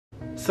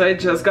So I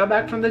just got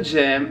back from the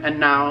gym and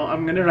now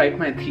I'm gonna write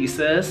my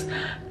thesis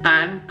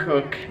and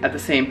cook at the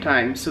same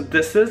time. So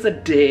this is a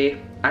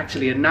day,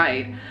 actually a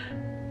night,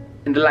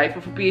 in the life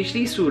of a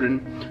PhD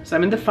student. So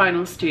I'm in the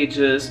final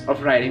stages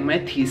of writing my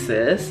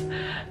thesis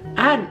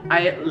and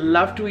I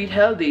love to eat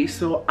healthy,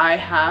 so I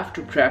have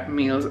to prep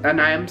meals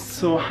and I am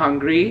so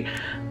hungry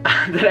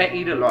that I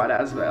eat a lot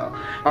as well.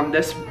 On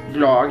this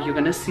vlog, you're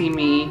gonna see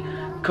me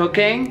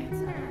cooking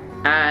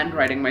and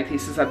writing my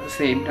thesis at the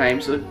same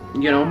time. So,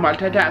 you know,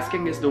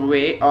 multitasking is the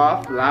way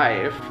of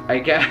life, I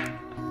guess.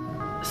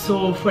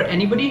 So for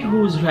anybody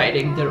who's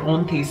writing their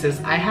own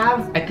thesis, I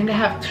think I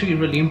have 3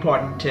 really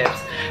important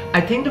tips. I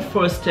think the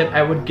first tip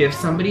I would give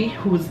somebody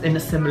who's in a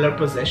similar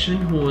position,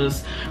 who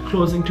is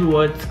closing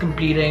towards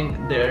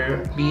completing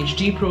their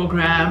PhD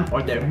program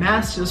or their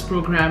master's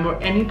program or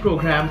any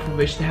program for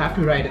which they have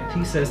to write a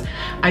thesis.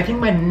 I think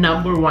my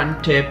number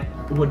 1 tip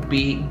would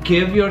be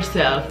give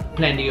yourself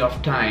plenty of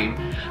time.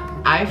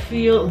 I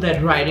feel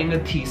that writing a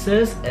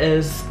thesis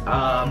is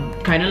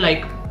kind of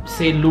like,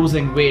 say,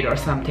 losing weight or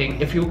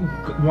something. If you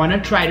want to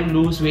try to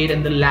lose weight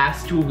in the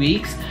last 2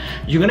 weeks,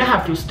 you're gonna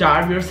have to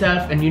starve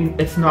yourself and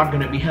it's not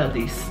gonna be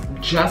healthy.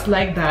 Just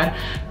like that,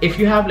 if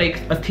you have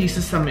like a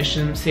thesis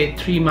submission, say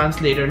 3 months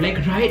later,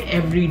 like write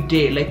every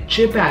day, like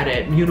chip at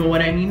it, you know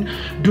what I mean?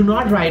 Do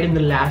not write in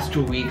the last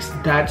 2 weeks.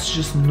 That's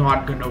just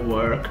not gonna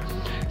work.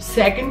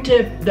 Second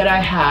tip that I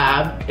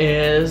have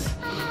is,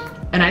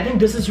 and I think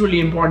this is really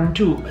important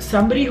too,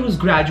 somebody who's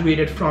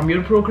graduated from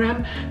your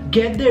program,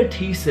 get their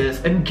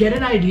thesis and get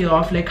an idea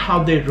of like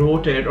how they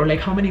wrote it or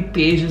like how many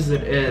pages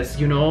it is,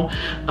 you know,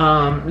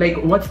 like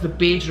what's the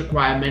page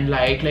requirement,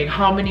 like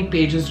how many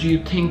pages do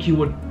you think you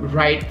would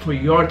write for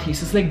your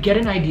thesis. Like get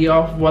an idea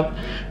of what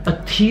a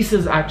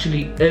thesis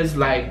actually is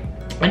like.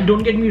 And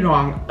don't get me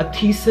wrong, a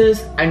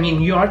thesis, I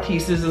mean your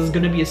thesis is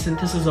gonna be a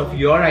synthesis of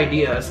your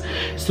ideas.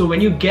 So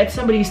when you get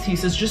somebody's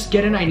thesis, just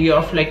get an idea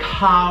of like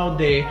how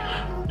they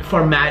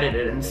formatted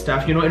it and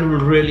stuff, you know. It will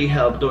really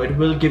help, though. It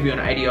will give you an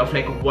idea of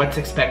like what's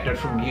expected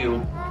from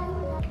you.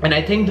 And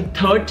I think the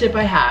third tip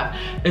I have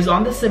is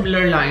on the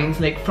similar lines,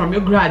 like from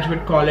your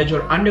graduate college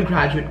or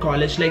undergraduate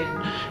college, like,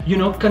 you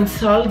know,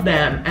 consult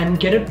them and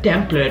get a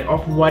template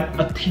of what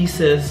a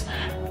thesis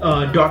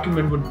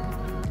document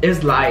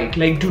is like.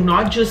 Like, do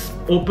not just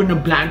open a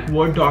blank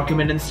Word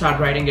document and start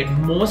writing it.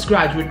 Most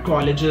graduate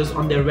colleges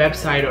on their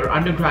website or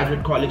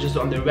undergraduate colleges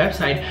on their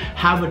website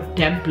have a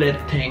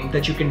template thing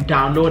that you can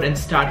download and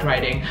start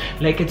writing.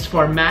 Like, it's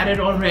formatted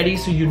already,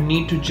 so you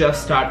need to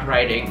just start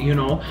writing, you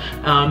know.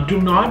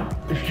 Do not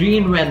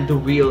reinvent the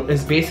wheel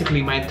is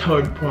basically my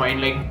third point.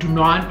 Like, do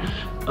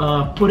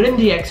not put in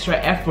the extra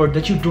effort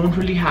that you don't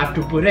really have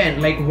to put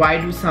in. Like,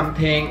 why do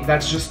something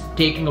that's just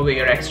taking away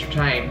your extra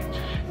time?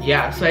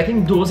 Yeah, so I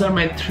think those are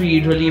my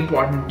 3 really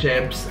important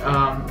tips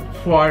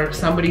for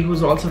somebody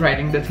who's also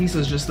writing the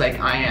thesis just like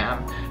I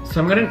am.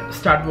 So I'm gonna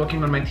start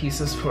working on my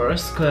thesis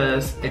first,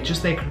 because it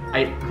just like,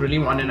 I really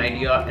want an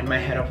idea in my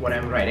head of what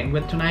I'm writing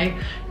with tonight.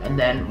 And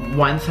then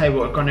once I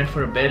work on it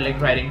for a bit, like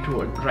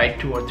write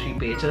 2 or 3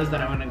 pages,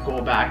 then I'm gonna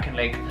go back and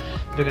like,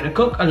 we're gonna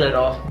cook a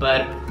little,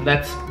 but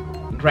let's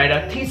write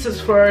our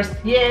thesis first.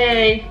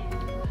 Yay!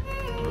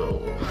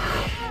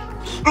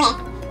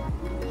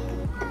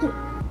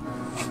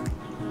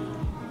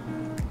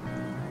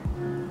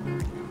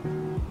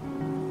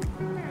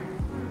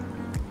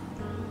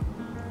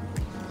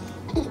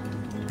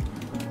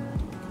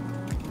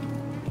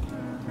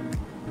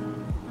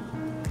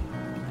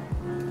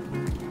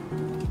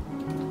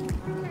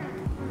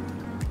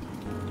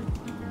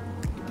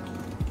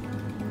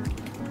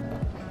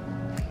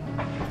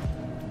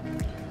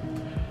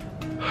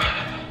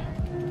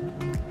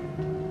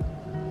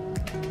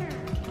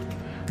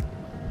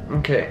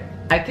 Okay,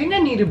 I think I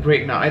need a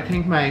break now. I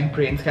think my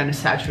brain's kind of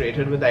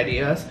saturated with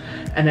ideas,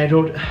 and I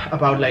wrote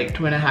about like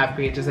 2.5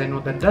 pages. I know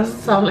that doesn't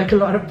sound like a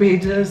lot of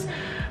pages,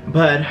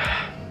 but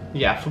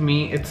yeah, for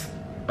me it's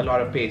a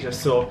lot of pages.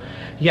 So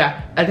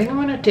yeah, I think I'm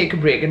gonna take a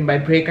break, and by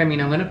break I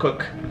mean I'm gonna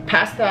cook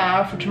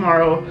pasta for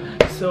tomorrow.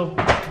 So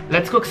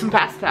let's cook some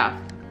pasta.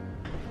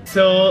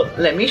 So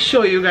let me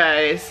show you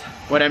guys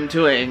what I'm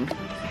doing.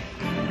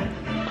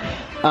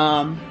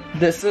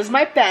 This is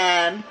my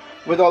pan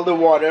with all the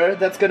water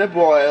that's gonna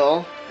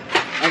boil.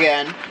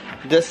 Again,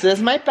 this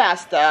is my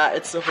pasta.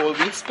 It's a whole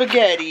wheat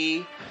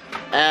spaghetti.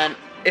 And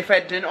if I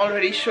didn't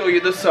already show you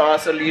the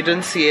sauce or you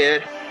didn't see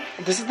it,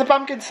 this is the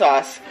pumpkin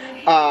sauce.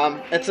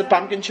 It's a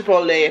pumpkin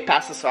chipotle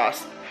pasta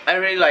sauce. I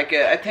really like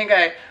it. I think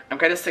I'm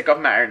kind of sick of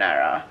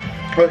marinara.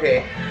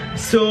 Okay,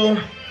 so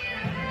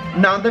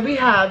now that we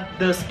have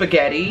the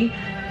spaghetti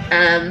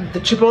and the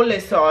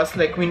chipotle sauce,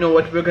 like we know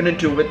what we're gonna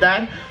do with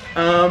that,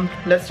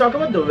 let's talk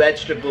about the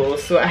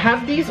vegetables. So I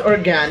have these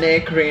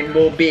organic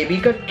rainbow baby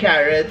cut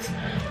carrots.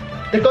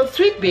 They're called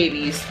sweet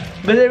babies,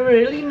 but they're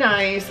really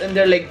nice and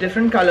they're like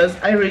different colors.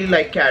 I really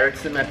like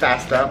carrots in my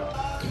pasta.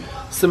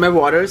 So my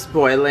water is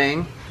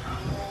boiling.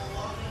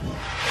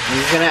 I'm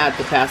just gonna add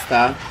the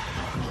pasta.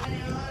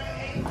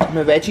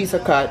 My veggies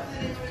are cut.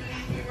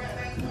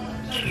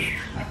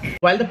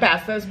 While the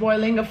pasta is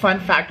boiling, a fun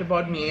fact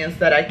about me is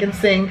that I can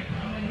sing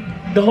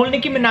The whole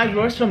Nicki Minaj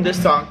verse from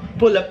this song.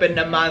 Pull up in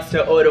a monster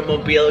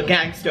automobile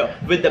gangster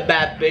with a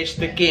bad bitch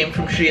that came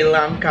from Sri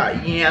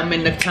Lanka. Yeah, I'm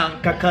in a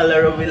Tonka,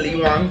 color of Willy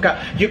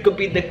Wonka. You could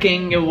be the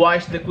king and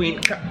watch the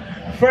queen.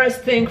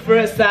 First thing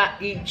first, I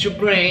eat your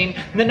brain.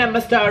 Then I'ma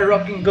start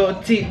rocking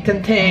gold teeth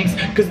and things,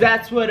 cause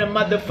that's what a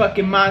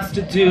motherfucking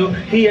monster do.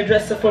 He a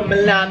dresser for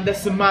Milan,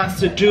 that's a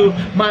monster do.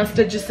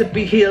 Monster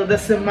Giuseppe Hill,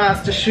 that's a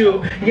monster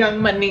shoe.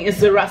 Young Money is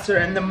the roster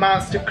and the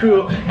monster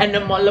crew. And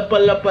I'm all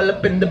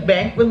up in the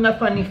bank with my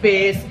funny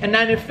face. And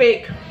I'm a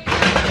fake.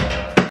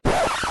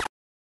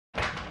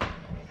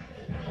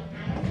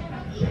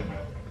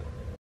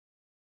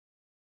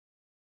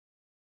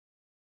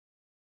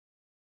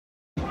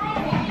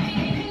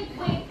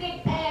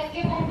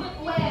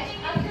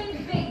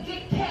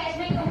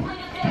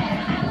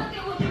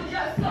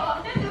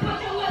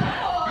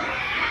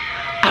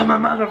 I'm a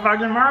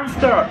motherfucking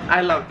monster! I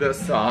love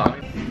this song.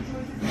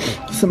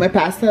 So my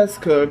pasta is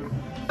cooked.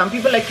 Some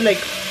people like to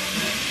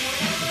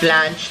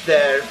blanch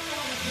their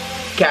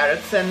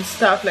carrots and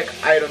stuff. Like,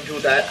 I don't do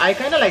that. I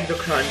kinda like the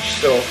crunch,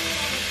 so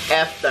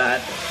F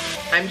that.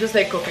 I'm just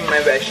like cooking my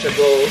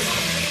vegetables.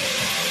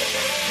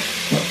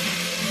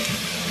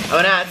 I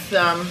wanna add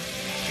some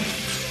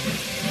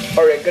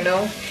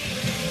oregano.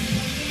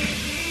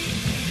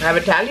 I have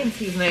Italian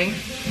seasoning.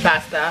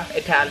 Pasta,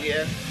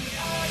 Italian.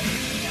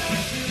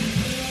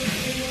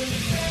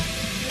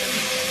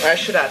 I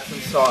should add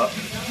some salt.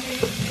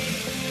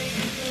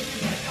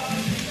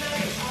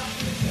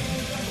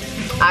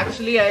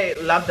 Actually, I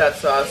love that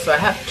sauce, so I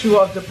have 2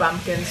 of the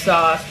pumpkin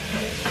sauce,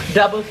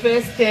 double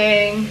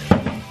fisting.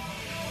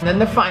 And then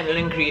the final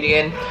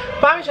ingredient,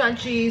 Parmesan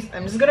cheese.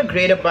 I'm just gonna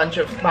grate a bunch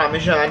of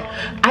Parmesan.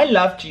 I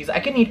love cheese. I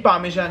can eat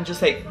Parmesan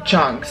just like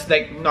chunks,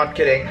 like not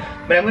kidding.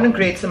 But I'm gonna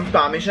grate some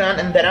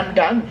Parmesan and then I'm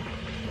done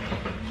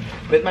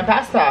with my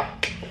pasta.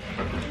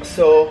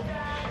 So,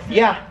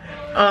 yeah.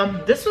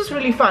 This was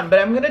really fun, but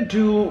I'm gonna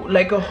do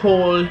like a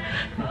whole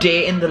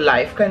day in the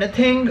life kind of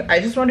thing. I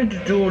just wanted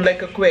to do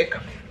like a quick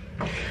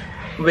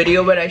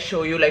video where I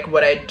show you like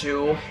what I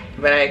do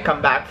when I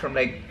come back from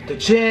like the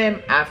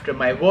gym after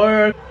my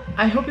work.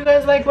 I hope you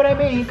guys like what I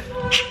make.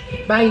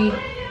 Bye.